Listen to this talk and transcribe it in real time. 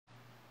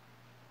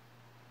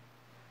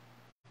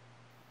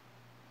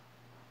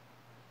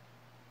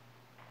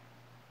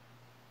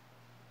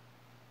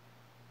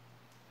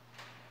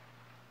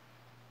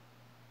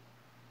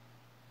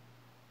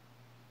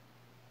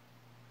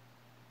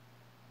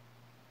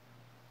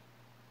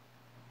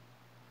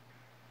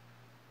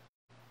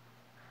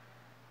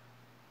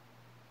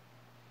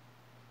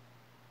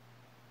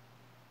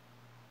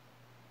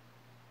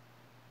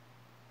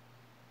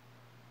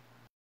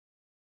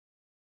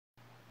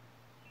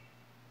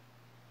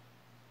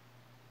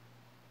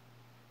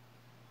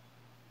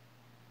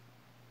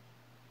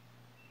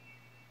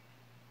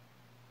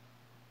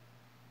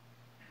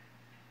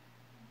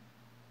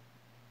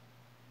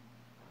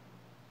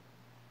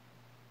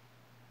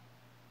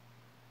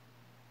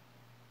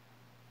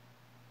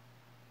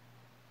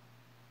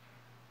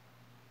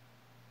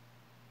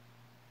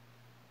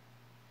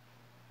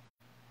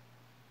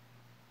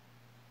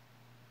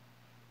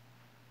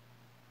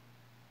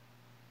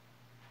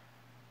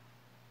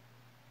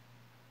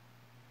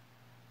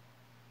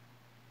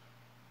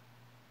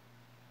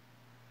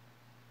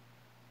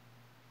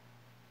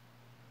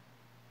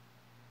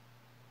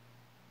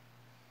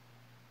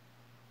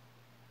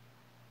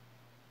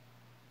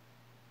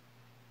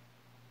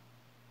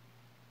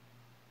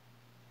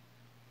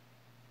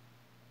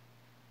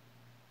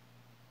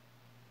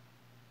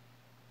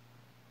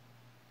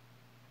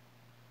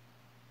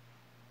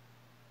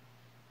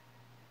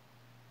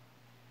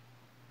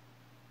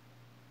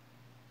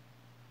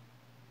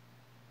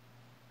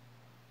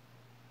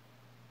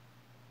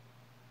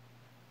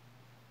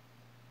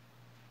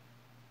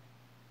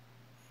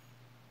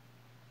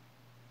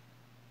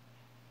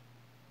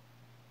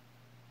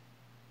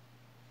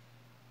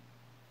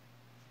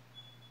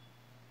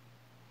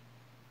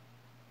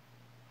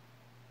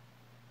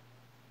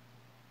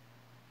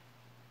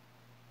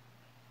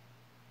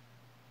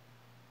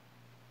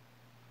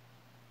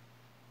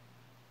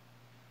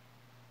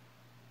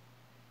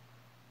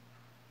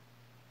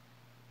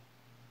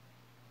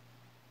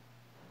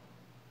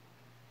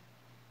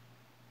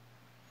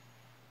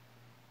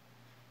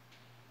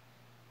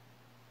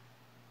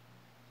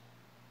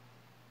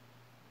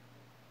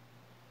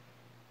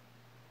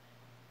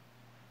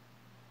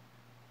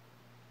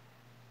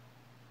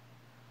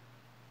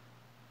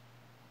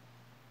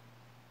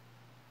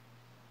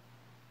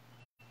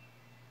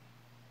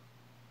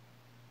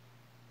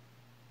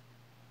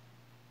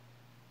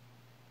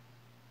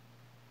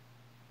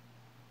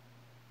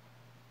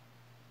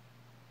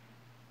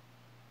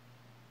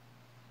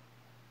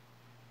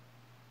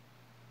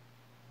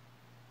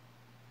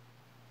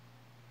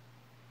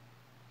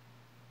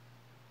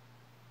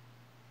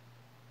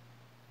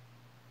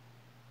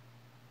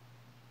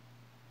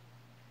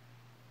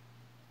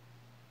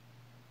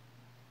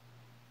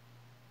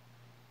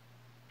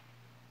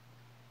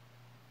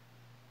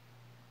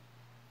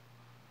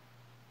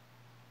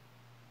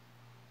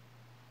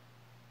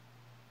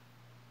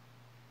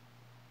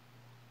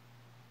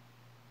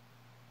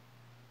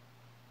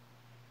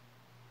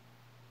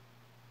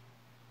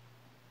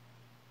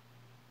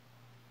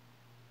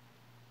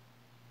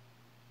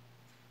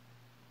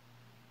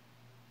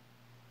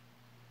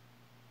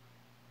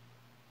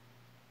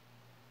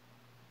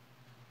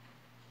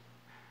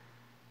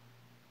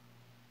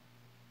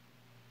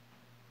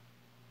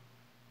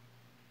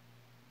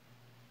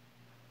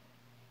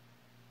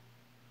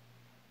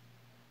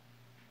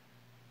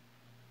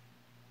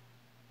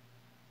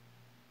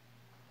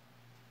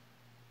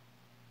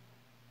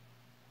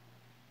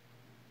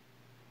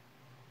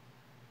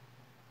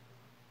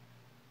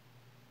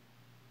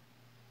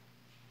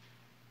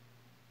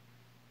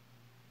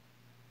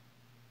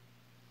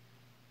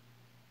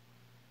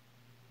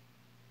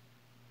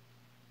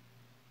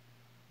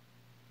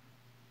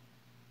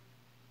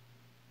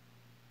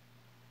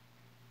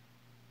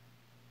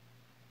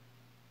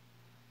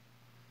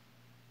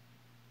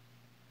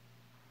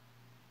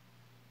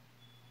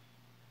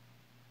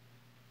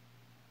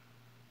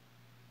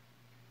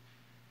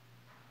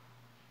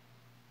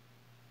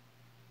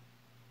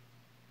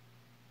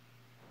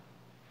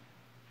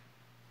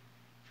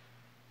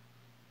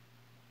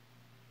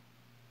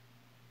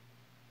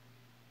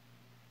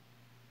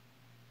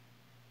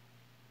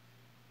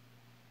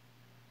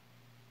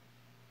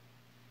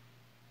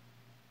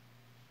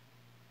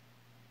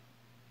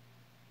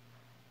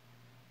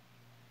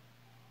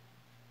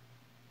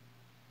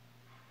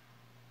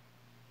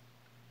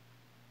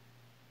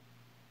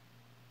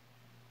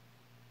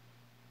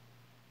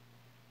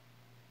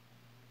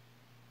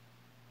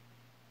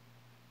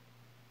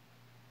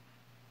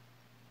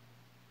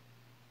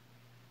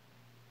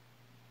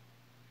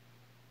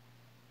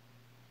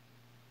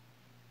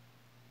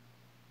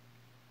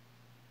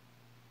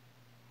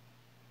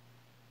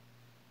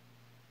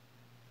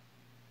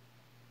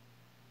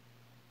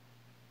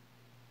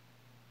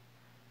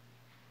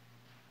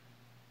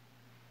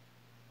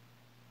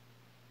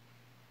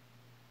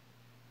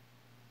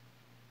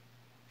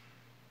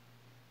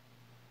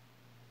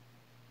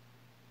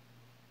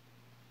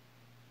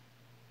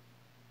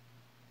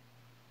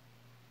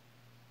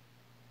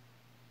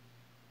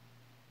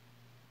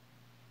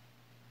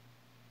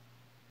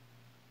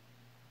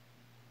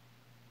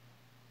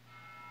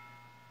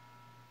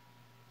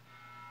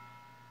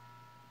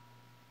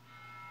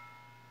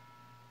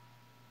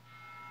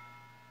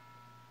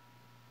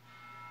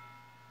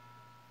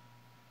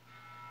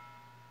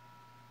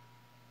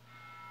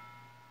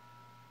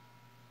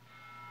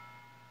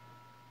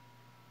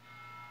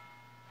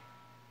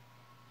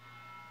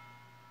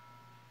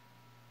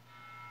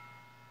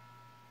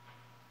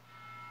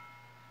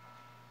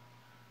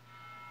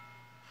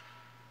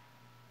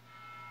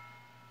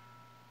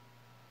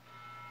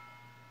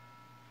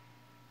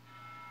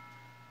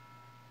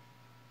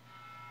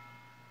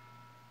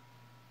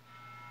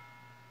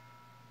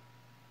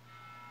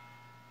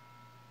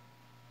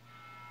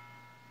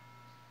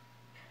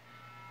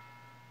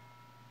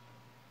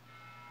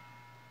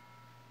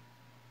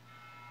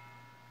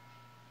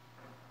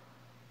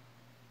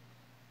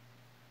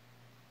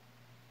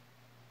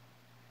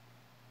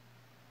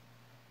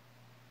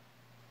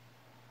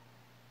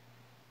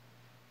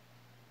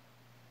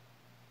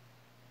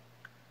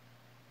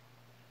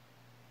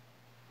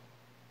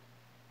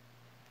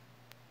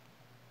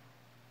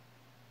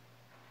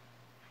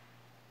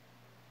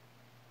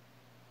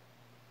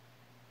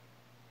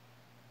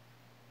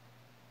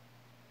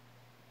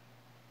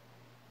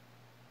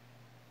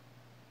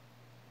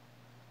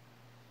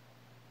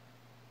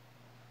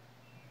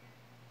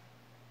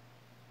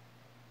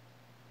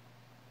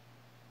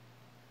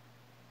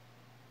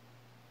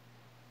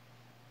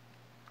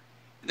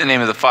In the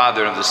name of the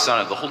Father, and of the Son,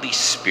 and of the Holy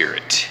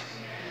Spirit.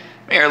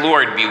 May our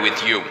Lord be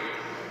with you.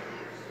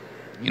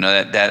 You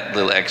know, that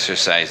little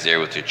exercise there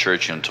with the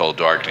church until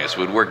darkness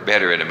would work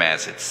better at a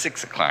Mass at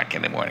 6 o'clock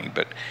in the morning,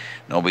 but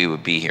nobody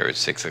would be here at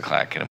 6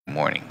 o'clock in the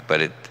morning.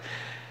 But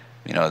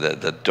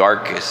the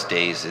darkest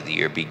days of the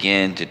year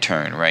begin to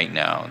turn right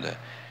now. The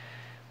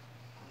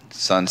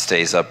sun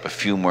stays up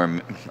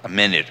a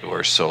minute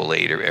or so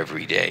later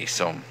every day,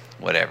 so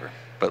whatever.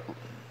 But you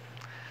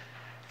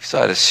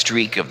saw the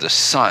streak of the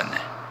sun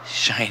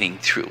shining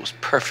through. It was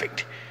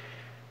perfect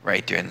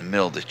right there in the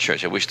middle of the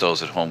church. I wish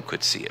those at home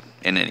could see it.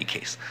 In any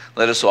case,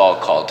 let us all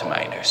call to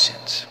mind our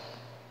sins.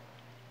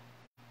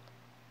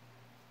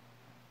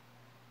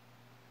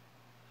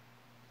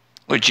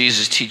 Lord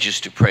Jesus, teach us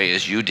to pray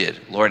as you did.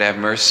 Lord, have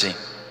mercy.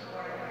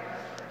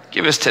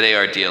 Give us today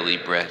our daily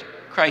bread.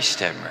 Christ,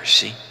 have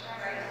mercy.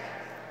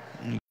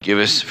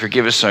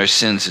 Forgive us our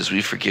sins as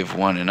we forgive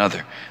one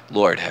another.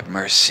 Lord, have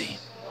mercy.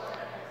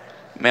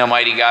 May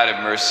Almighty God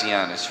have mercy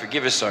on us.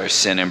 Forgive us our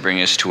sin and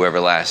bring us to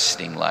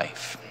everlasting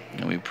life.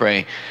 And we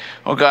pray,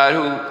 O God,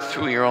 who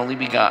through your only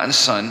begotten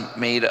Son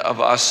made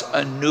of us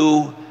a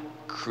new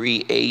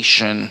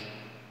creation.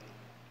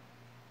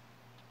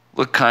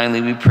 Look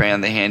kindly, we pray,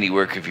 on the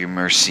handiwork of your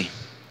mercy.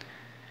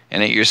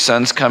 And at your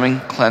Son's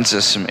coming, cleanse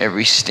us from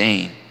every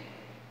stain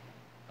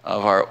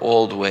of our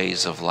old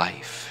ways of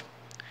life.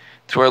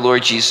 Through our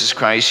Lord Jesus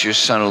Christ, your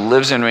Son, who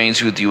lives and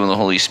reigns with you in the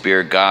Holy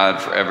Spirit, God,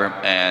 forever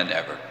and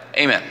ever.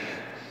 Amen.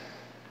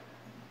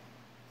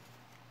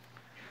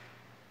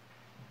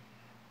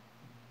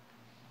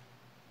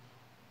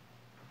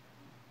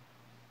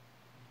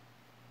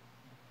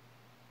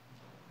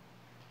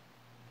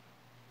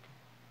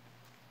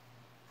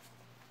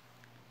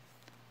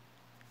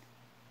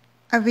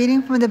 A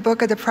reading from the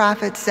book of the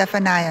prophet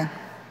Zephaniah.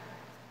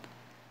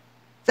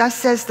 Thus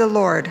says the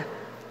Lord,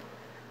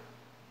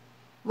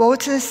 woe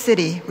to the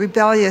city,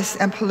 rebellious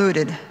and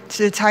polluted,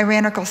 to the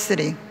tyrannical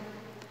city.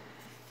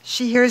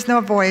 She hears no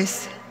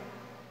voice,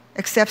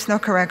 accepts no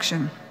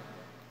correction.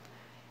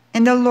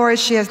 In the Lord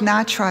she has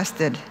not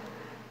trusted.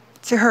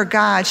 To her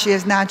God she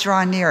has not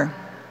drawn near.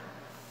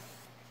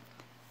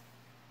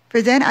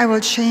 For then I will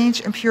change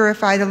and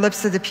purify the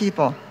lips of the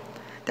people,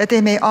 that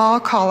they may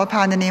all call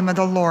upon the name of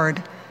the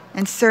Lord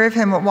and serve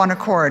him with one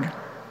accord.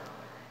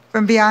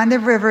 From beyond the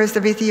rivers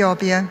of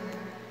Ethiopia,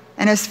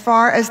 and as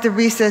far as the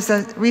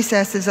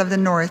recesses of the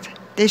north,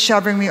 they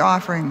shall bring me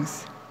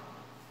offerings.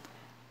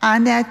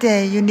 On that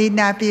day you need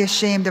not be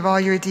ashamed of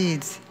all your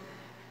deeds,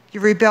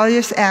 your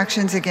rebellious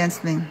actions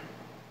against me.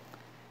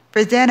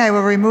 For then I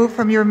will remove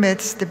from your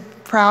midst the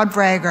proud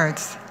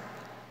braggarts,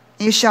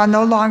 and you shall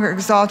no longer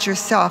exalt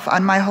yourself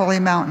on my holy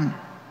mountain.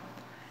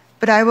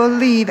 But I will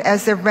leave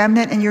as the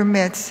remnant in your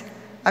midst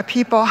a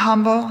people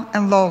humble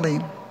and lowly,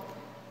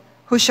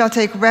 who shall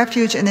take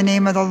refuge in the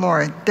name of the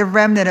Lord, the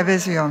remnant of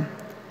Israel.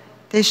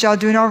 They shall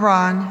do no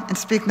wrong and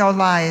speak no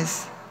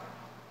lies,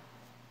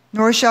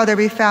 nor shall there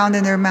be found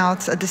in their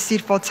mouths a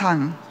deceitful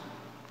tongue.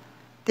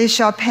 They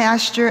shall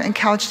pasture and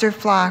couch their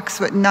flocks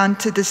with none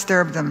to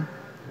disturb them.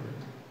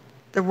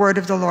 The word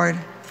of the Lord.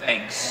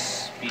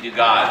 Thanks be to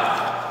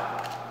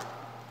God.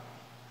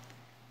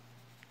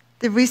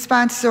 The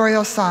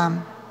responsorial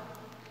psalm.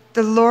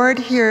 The Lord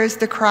hears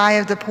the cry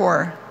of the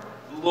poor.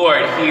 The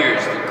Lord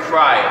hears the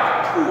cry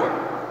of the poor.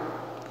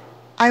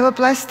 I will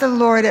bless the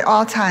Lord at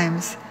all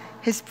times.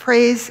 His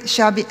praise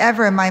shall be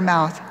ever in my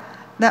mouth.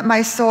 Let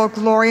my soul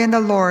glory in the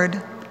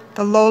Lord.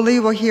 The lowly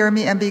will hear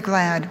me and be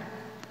glad.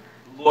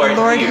 The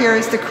Lord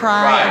hears the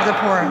cry of the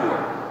poor.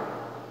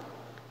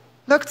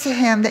 Look to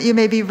him that you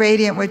may be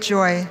radiant with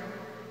joy,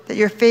 that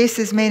your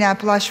faces may not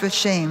blush with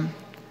shame.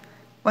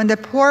 When the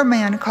poor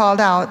man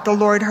called out, the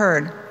Lord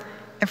heard,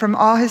 and from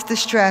all his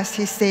distress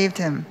he saved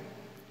him.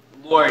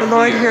 The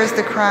Lord hears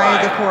the cry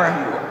of the poor.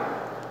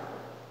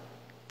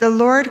 The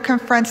Lord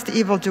confronts the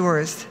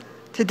evildoers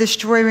to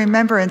destroy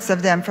remembrance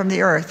of them from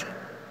the earth.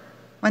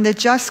 When the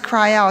just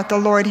cry out, the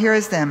Lord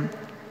hears them,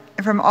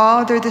 and from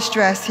all their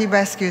distress he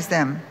rescues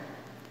them.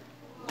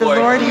 The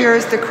Lord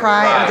hears the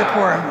cry of the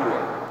poor.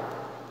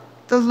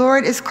 The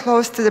Lord is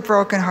close to the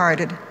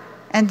brokenhearted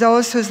and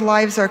those whose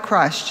lives are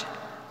crushed.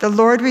 The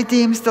Lord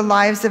redeems the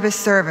lives of his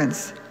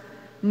servants.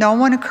 No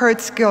one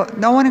incurs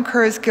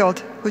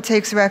guilt who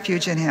takes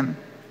refuge in him.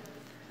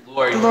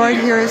 The Lord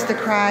hears the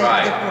cry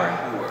of the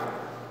poor.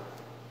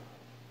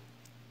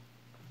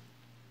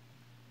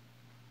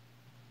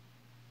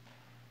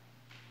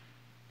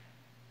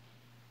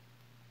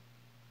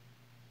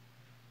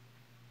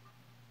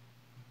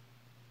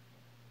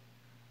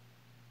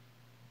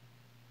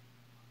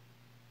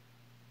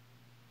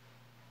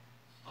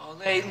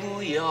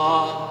 Alleluia,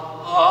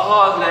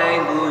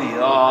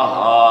 alleluia,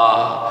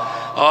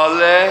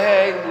 alleluia,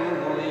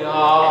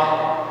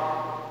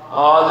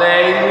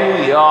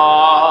 alleluia,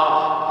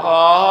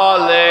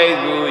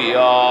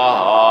 alleluia,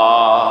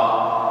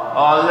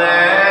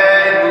 alleluia.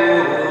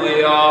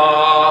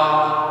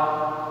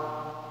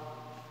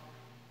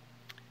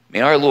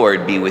 May our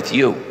Lord be with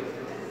you.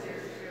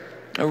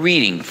 A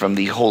reading from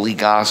the Holy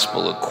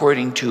Gospel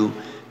according to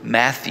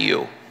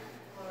Matthew.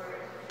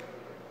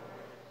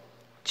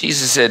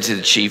 Jesus said to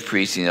the chief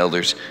priests and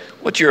elders,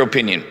 "What's your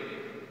opinion?"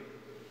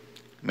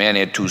 A man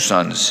had 2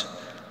 sons.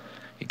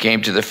 He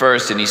came to the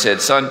first and he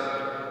said, "Son,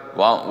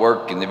 go out and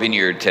work in the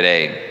vineyard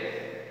today."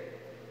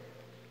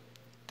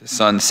 The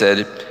son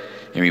said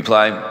in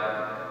reply,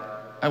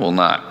 "I will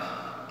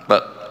not."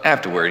 But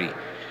afterward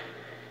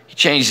he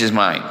changed his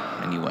mind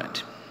and he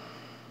went.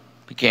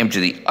 He came to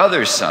the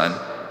other son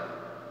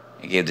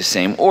and gave the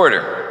same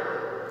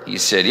order. He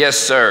said, "Yes,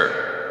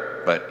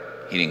 sir,"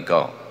 but he didn't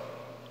go.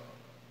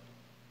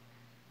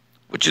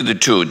 Which of the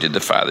 2 did the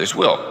father's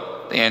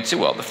will? They answered,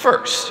 "Well, the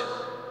first."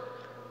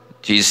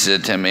 Jesus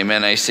said to him,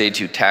 "Amen, I say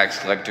to you, tax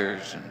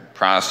collectors and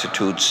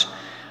prostitutes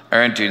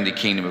are entering the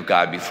kingdom of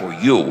God before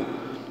you.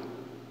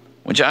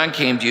 When John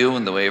came to you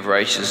in the way of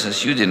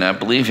righteousness, you did not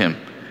believe him,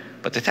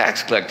 but the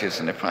tax collectors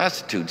and the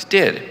prostitutes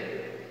did.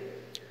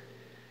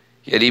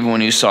 Yet even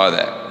when you saw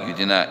that, you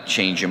did not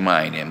change your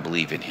mind and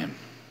believe in him."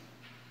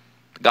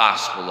 The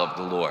gospel of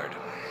the Lord.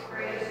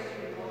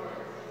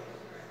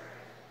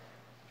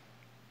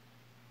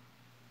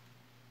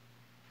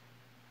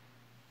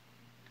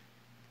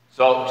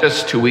 So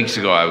just 2 weeks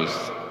ago,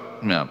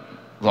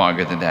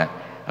 longer than that,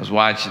 I was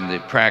watching the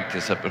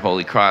practice up at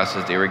Holy Cross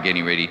as they were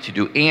getting ready to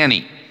do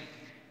Annie.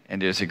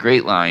 And there's a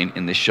great line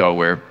in the show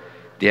where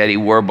Daddy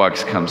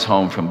Warbucks comes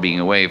home from being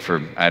away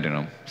for,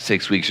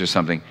 6 weeks or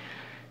something.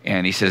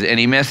 And he says,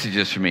 "Any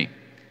messages for me?"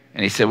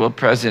 And he said, "Well,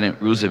 President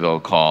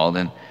Roosevelt called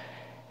and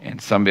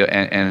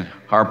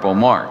Harpo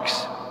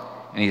Marx."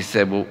 And he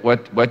said, "Well,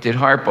 what did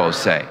Harpo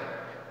say?"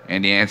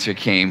 And the answer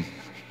came,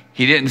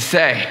 "He didn't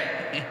say."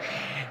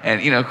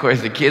 And, of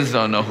course, the kids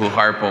don't know who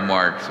Harpo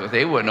Marx was.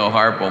 They wouldn't know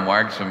Harpo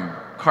Marx from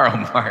Karl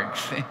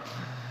Marx.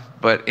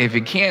 But if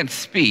you can't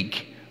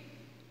speak,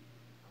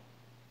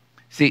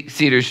 see,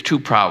 there's 2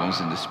 problems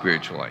in the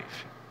spiritual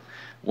life.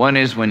 One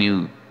is when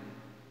you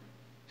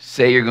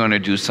say you're going to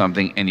do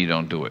something and you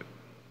don't do it.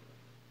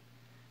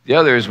 The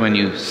other is when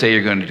you say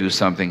you're going to do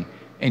something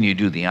and you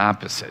do the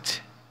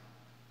opposite.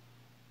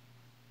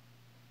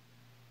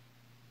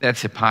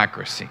 That's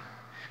hypocrisy.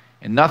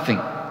 And nothing,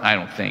 I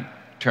don't think,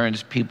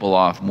 turns people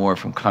off more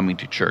from coming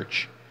to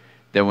church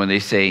than when they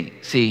say,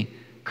 see,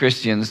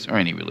 Christians, or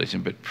any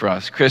religion, but for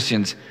us,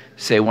 Christians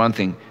say one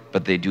thing,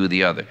 but they do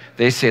the other.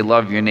 They say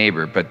love your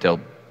neighbor, but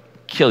they'll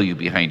kill you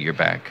behind your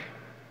back.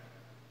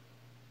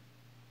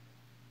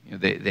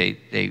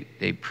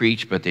 They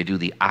preach, but they do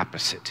the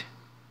opposite.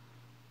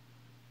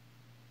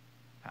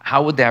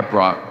 How would that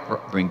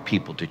bring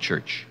people to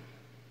church?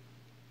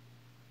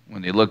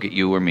 When they look at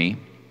you or me,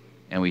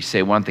 and we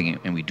say one thing,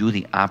 and we do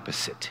the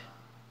opposite.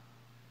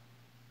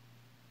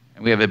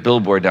 And we have a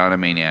billboard down on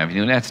Main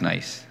Avenue, and that's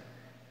nice.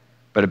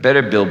 But a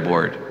better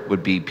billboard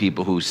would be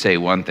people who say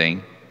one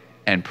thing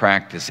and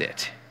practice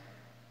it,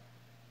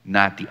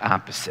 not the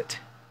opposite.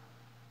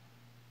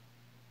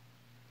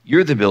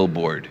 You're the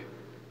billboard.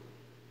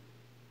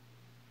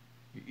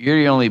 You're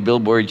the only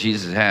billboard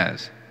Jesus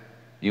has,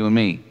 you and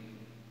me.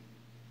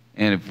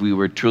 And if we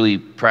were truly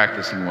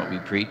practicing what we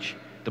preach,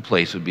 the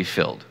place would be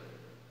filled.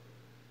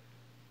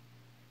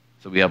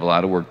 So we have a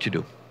lot of work to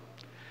do.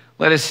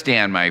 Let us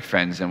stand, my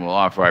friends, and we'll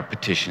offer our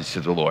petitions to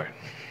the Lord.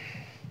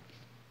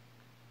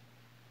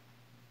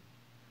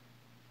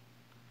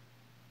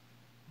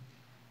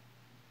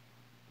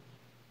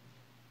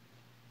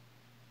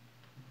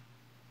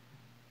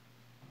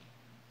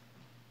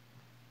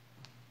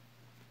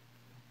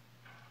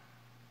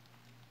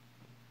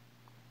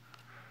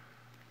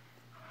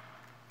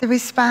 The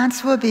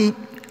response will be,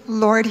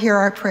 "Lord, hear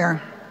our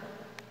prayer."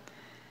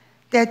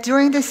 That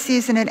during this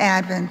season in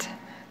Advent,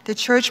 the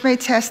church may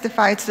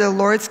testify to the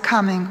Lord's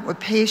coming with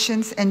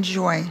patience and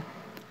joy.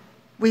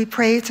 We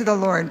pray to the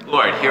Lord.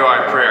 Lord, hear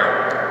our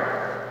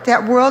prayer.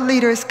 That world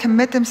leaders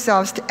commit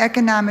themselves to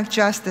economic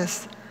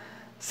justice,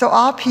 so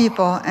all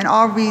people and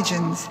all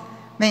regions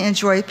may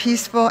enjoy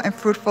peaceful and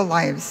fruitful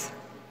lives.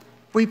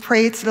 We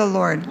pray to the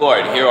Lord.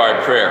 Lord, hear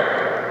our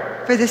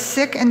prayer. For the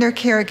sick and their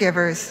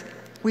caregivers,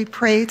 we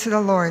pray to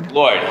the Lord.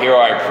 Lord, hear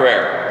our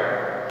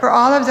prayer. For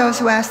all of those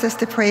who asked us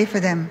to pray for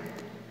them,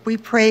 we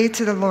pray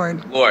to the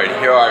Lord. Lord,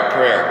 hear our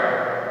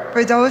prayer.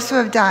 For those who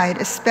have died,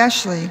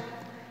 especially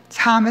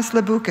Thomas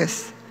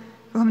Labucas,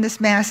 for whom this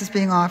Mass is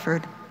being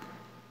offered,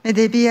 may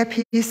they be at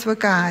peace with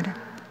God.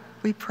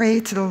 We pray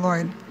to the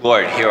Lord.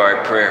 Lord, hear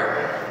our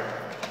prayer.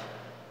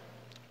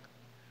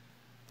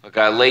 Look,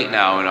 God, late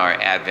now in our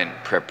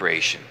Advent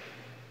preparation,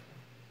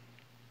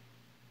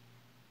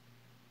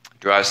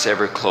 draw us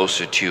ever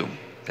closer to you,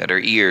 that our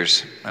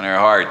ears and our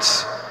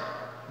hearts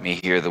may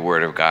hear the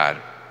word of God.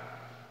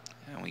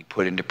 And we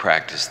put into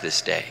practice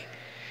this day.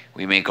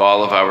 We make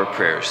all of our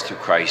prayers through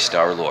Christ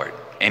our Lord.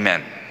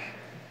 Amen.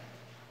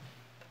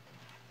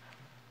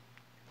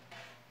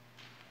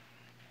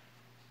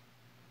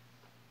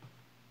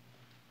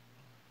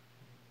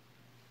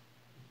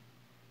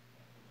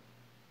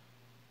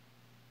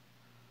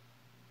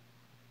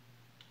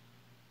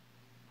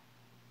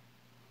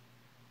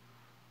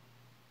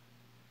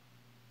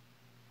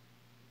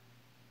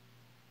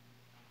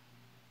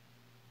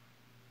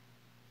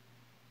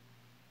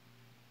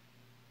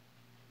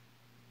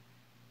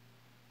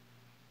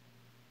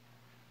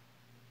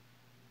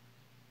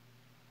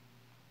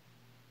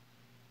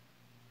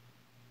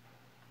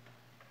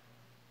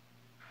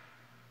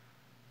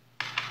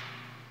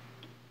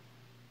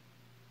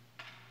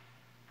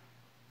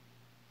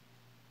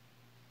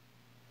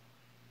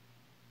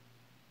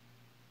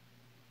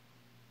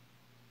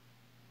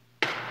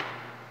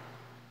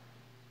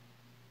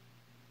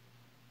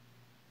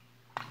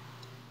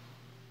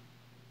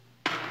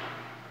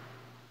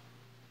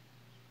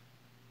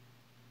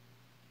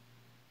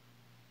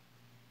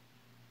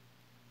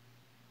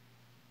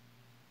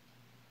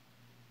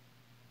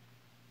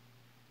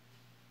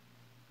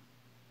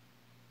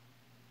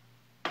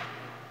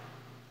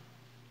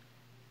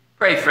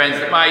 Pray, friends,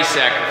 that my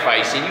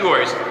sacrifice and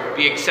yours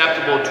be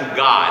acceptable to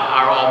God,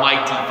 our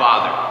Almighty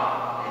Father.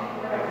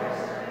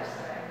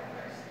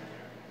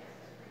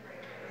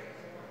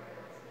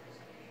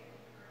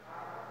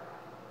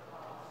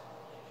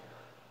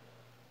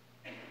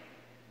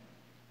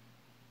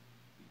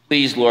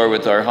 Please, Lord,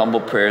 with our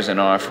humble prayers and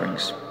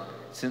offerings,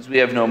 since we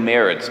have no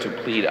merits to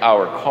plead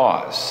our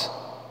cause,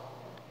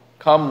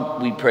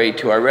 come, we pray,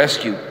 to our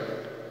rescue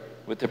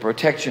with the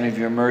protection of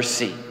your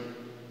mercy.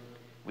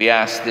 We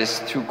ask this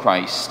through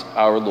Christ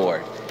our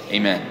Lord.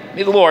 Amen.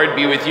 May the Lord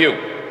be with you.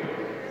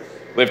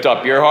 Lift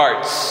up your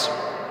hearts.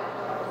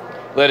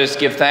 Let us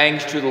give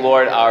thanks to the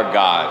Lord our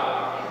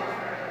God.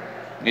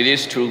 It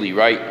is truly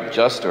right and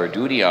just, our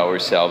duty, our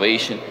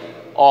salvation,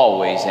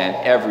 always and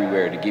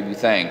everywhere to give you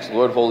thanks,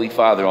 Lord, Holy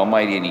Father,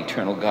 Almighty and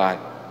eternal God.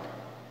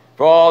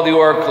 For all the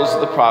oracles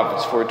of the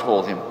prophets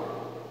foretold him.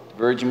 The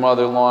Virgin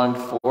Mother longed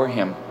for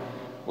him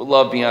with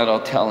love beyond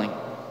all telling.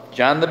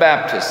 John the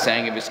Baptist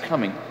sang of his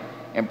coming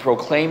and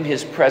proclaimed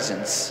his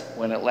presence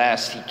when at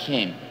last he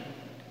came.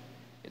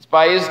 It's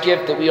by his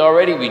gift that we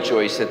already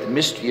rejoice at the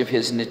mystery of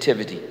his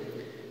nativity,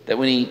 that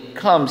when he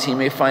comes he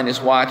may find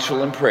us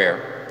watchful in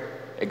prayer,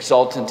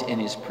 exultant in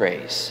his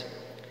praise.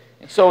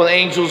 And so with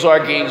angels,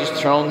 archangels,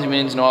 thrones,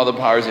 dominions, and all the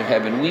powers of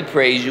heaven, we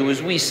praise you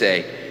as we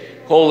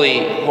say,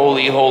 Holy,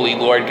 holy, holy,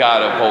 Lord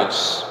God of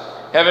hosts.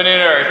 Heaven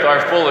and earth are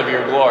full of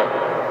your glory.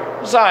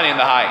 Hosanna in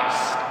the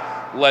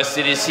highest. Blessed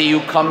is he who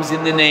comes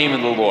in the name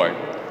of the Lord.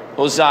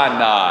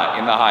 Hosanna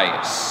in the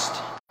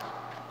highest.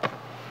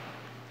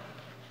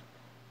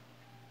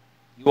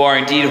 You are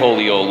indeed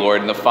holy, O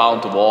Lord, and the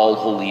fount of all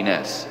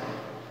holiness.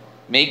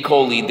 Make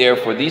holy,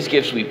 therefore, these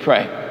gifts, we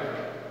pray,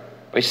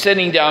 by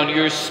sending down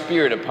your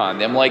Spirit upon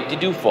them like the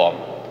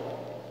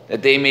dewfall,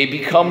 that they may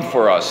become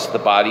for us the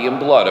body and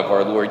blood of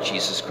our Lord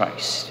Jesus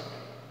Christ.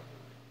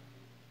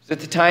 At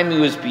the time he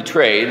was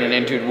betrayed and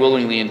entered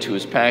willingly into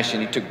his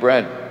passion, he took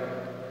bread,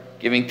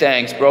 giving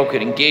thanks, broke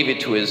it, and gave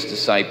it to his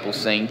disciples,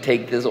 saying,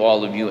 "Take this,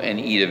 all of you, and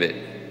eat of it.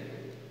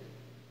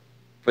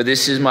 For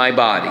this is my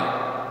body,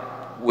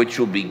 which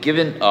will be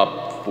given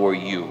up for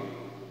you."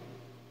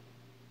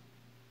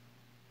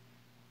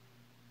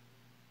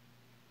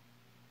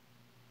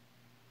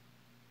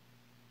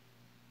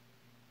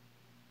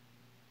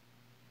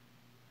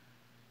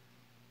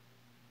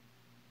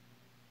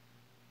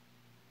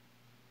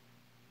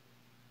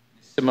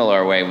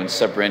 Similar way, when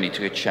supper ended, he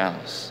took a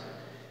chalice.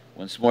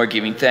 Once more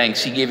giving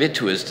thanks, he gave it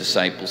to his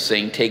disciples,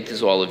 saying, "Take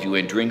this, all of you,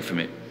 and drink from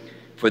it.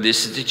 For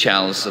this is the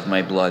chalice of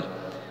my blood,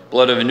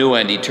 blood of a new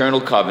and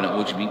eternal covenant,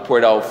 which will be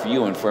poured out for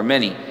you and for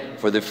many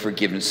for the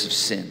forgiveness of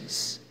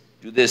sins.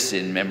 Do this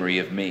in memory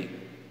of me."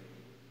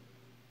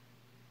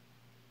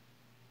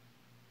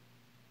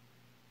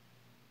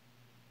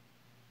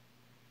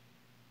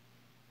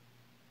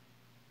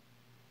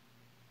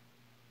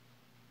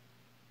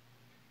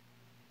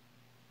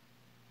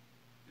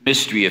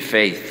 Mystery of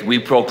faith. We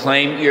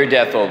proclaim your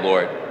death, O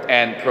Lord,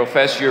 and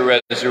profess your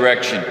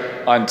resurrection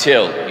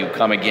until you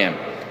come again.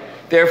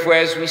 Therefore,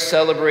 as we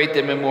celebrate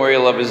the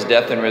memorial of his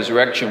death and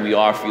resurrection, we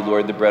offer you,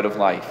 Lord, the bread of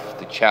life,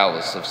 the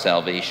chalice of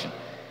salvation,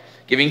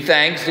 giving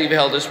thanks that you've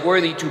held us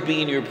worthy to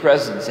be in your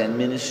presence and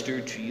minister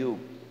to you.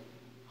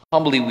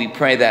 Humbly we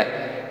pray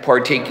that,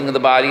 partaking of the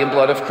body and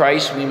blood of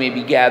Christ, we may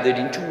be gathered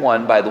into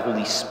one by the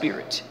Holy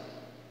Spirit.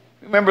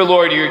 Remember,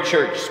 Lord, your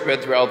church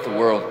spread throughout the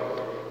world.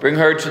 Bring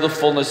her to the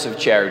fullness of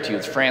charity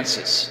with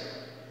Francis,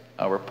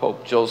 our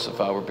Pope, Joseph,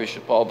 our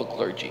Bishop, all the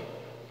clergy.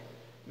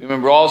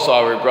 Remember also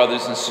our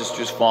brothers and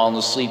sisters fallen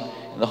asleep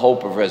in the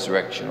hope of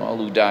resurrection, all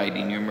who died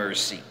in your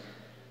mercy.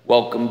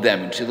 Welcome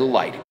them into the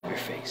light of your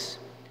face.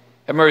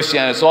 Have mercy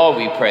on us all,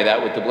 we pray,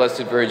 that with the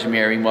Blessed Virgin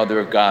Mary, Mother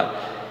of God,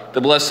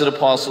 the blessed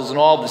apostles, and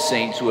all the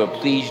saints who have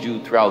pleased you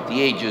throughout the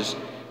ages,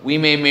 we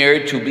may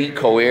merit to be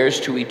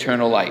co-heirs to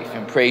eternal life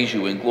and praise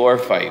you and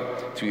glorify you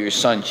through your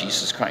Son,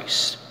 Jesus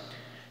Christ.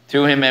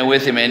 Through him and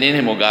with him and in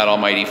him, O God,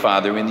 Almighty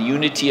Father, in the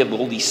unity of the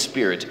Holy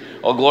Spirit,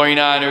 all glory and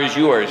honor is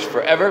yours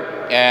forever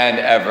and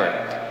ever.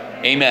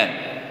 Amen.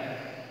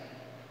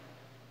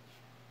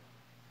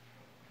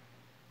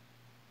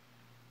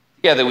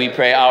 Together we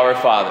pray, Our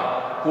Father,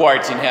 who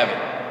art in heaven,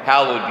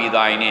 hallowed be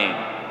thy name.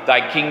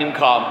 Thy kingdom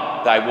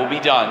come, thy will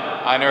be done,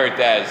 on earth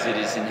as it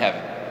is in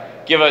heaven.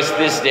 Give us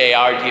this day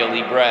our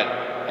daily bread,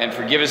 and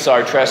forgive us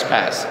our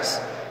trespasses,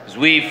 as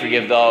we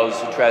forgive those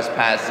who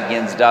trespass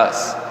against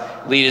us.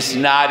 Lead us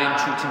not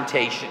into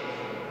temptation,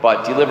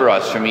 but deliver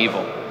us from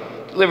evil.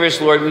 Deliver us,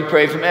 Lord, we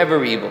pray, from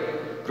every evil.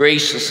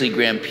 Graciously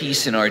grant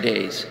peace in our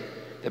days,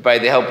 that by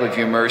the help of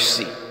your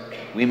mercy,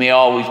 we may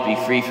always be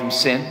free from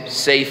sin,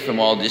 safe from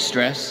all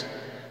distress,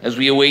 as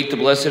we await the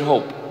blessed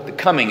hope, the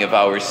coming of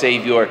our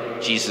Savior,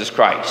 Jesus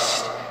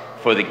Christ.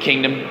 For the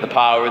kingdom, the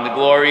power, and the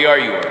glory are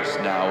yours,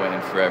 now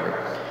and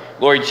forever.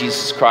 Lord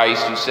Jesus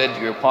Christ, who said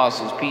to your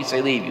apostles, "Peace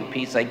I leave you,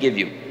 peace I give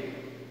you,"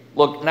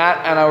 look not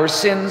on our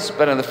sins,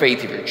 but on the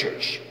faith of your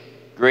church.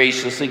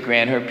 Graciously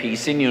grant her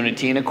peace and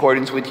unity in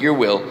accordance with your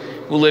will,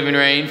 who live and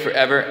reign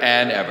forever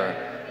and ever.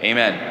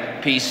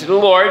 Amen. Peace of the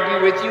Lord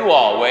be with you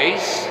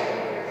always.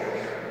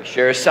 We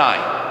share a sign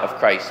of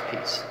Christ's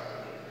peace.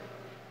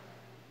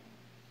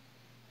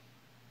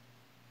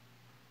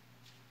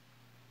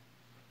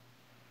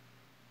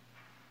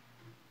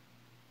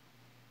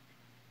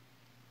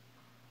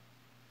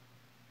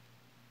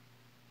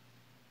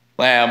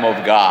 Lamb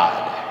of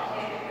God.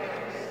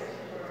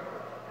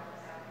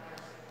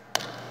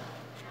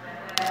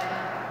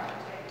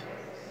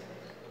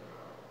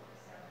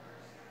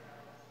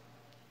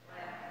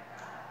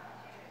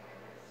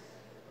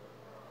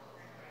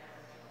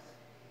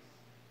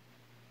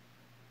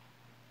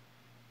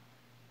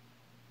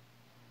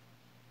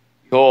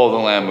 Behold the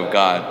Lamb of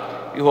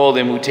God. Behold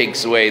him who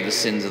takes away the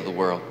sins of the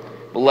world.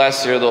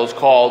 Blessed are those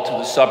called to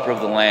the supper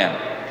of the Lamb.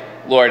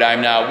 Lord, I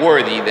am not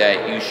worthy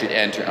that you should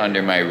enter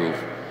under my roof.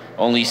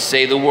 Only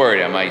say the word,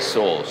 and my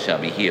soul shall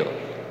be healed.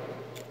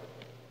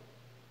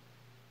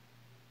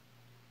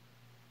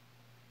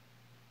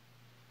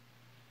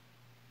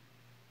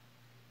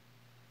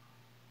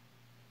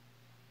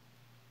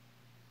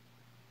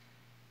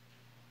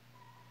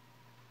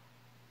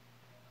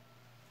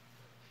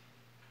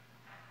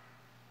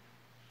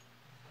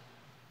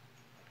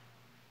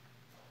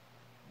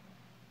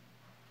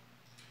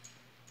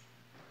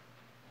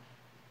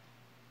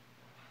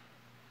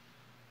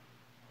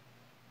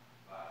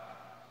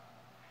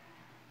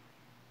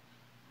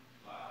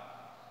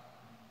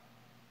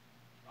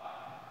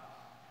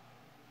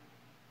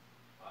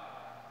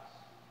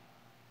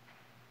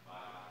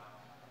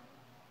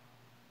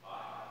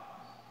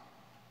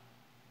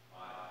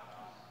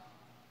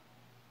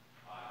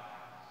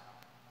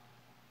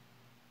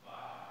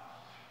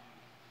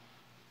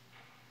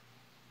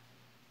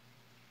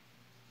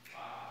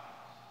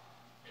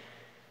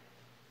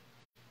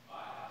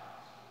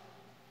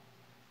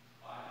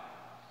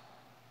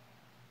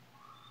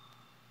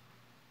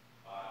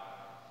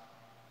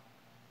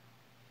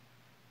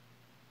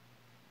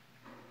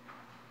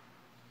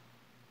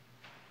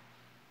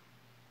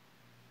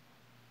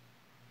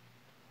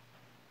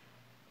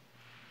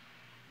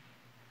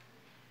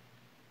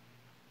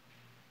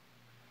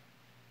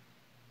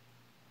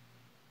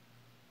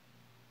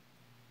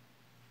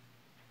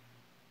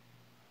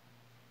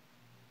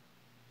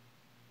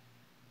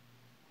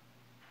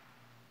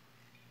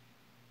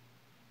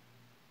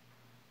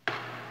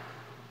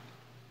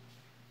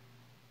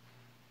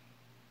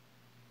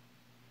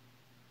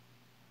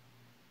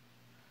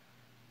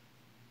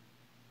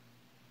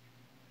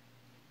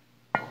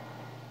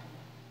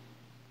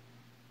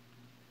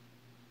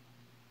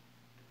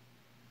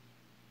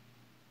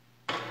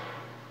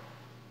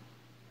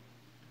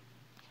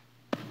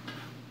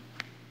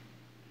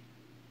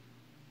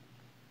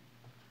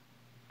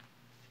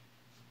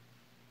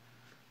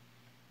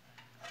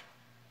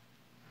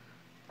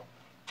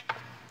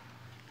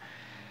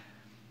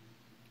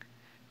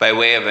 By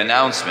way of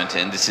announcement,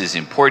 and this is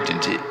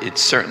important, it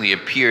certainly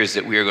appears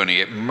that we are going to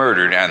get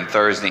murdered on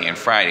Thursday and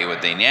Friday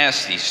with a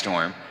nasty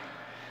storm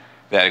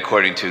that,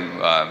 according to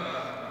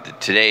the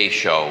Today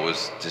Show,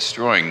 was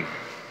destroying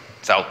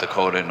South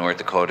Dakota, North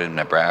Dakota,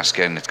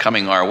 Nebraska, and it's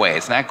coming our way.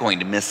 It's not going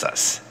to miss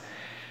us.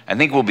 I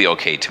think we'll be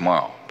okay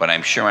tomorrow, but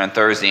I'm sure on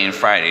Thursday and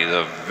Friday,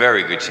 there's a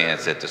very good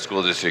chance that the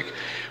school district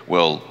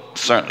will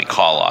certainly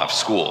call off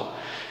school.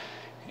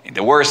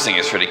 The worst thing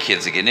is for the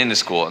kids to get into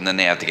school, and then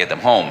they have to get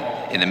them home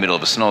in the middle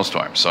of a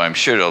snowstorm. So I'm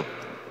sure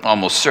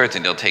almost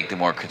certain they'll take the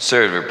more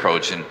conservative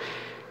approach and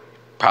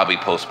probably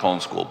postpone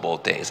school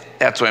both days.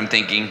 That's what I'm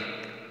thinking.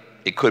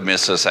 It could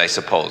miss us, I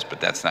suppose, but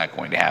that's not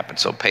going to happen.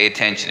 So pay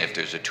attention. If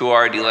there's a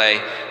 2-hour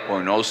delay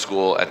or no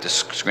school at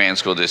the Grand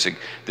School District,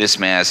 this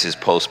Mass is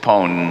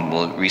postponed, and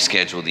we'll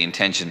reschedule the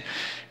intention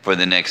for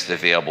the next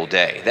available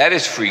day. That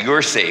is for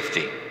your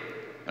safety.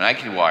 And I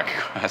can walk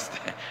across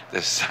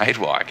the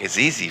sidewalk. It's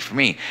easy for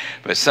me.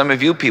 But some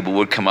of you people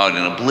would come out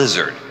in a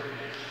blizzard.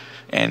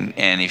 And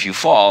if you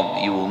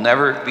fall, you will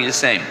never be the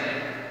same.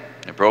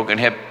 A broken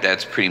hip,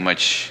 that's pretty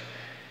much,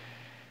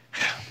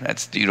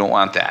 you don't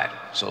want that.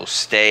 So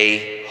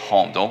stay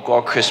home. Don't go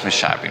out Christmas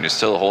shopping. There's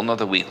still a whole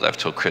nother week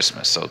left till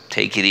Christmas. So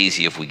take it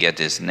easy if we get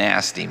this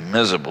nasty,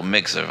 miserable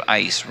mix of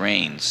ice,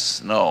 rain,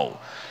 snow,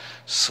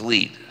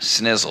 sleet,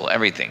 snizzle,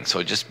 everything.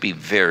 So just be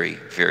very,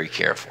 very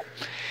careful.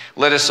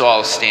 Let us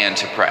all stand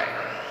to pray.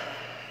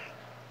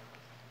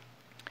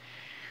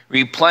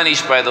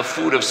 Replenished by the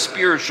food of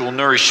spiritual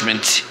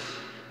nourishment,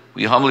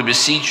 we humbly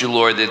beseech you,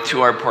 Lord, that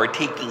through our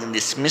partaking in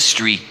this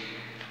mystery,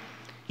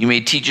 you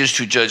may teach us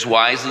to judge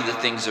wisely the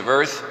things of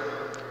earth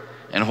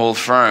and hold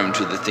firm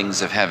to the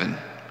things of heaven.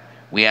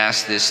 We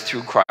ask this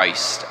through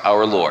Christ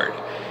our Lord.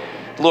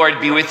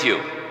 Lord, be with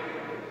you.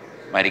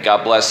 Mighty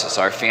God bless us,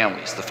 our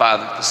families, the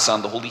Father, the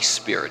Son, the Holy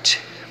Spirit.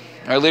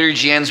 Our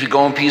liturgy ends, we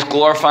go in peace,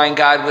 glorifying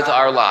God with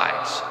our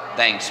lives.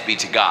 Thanks be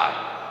to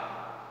God.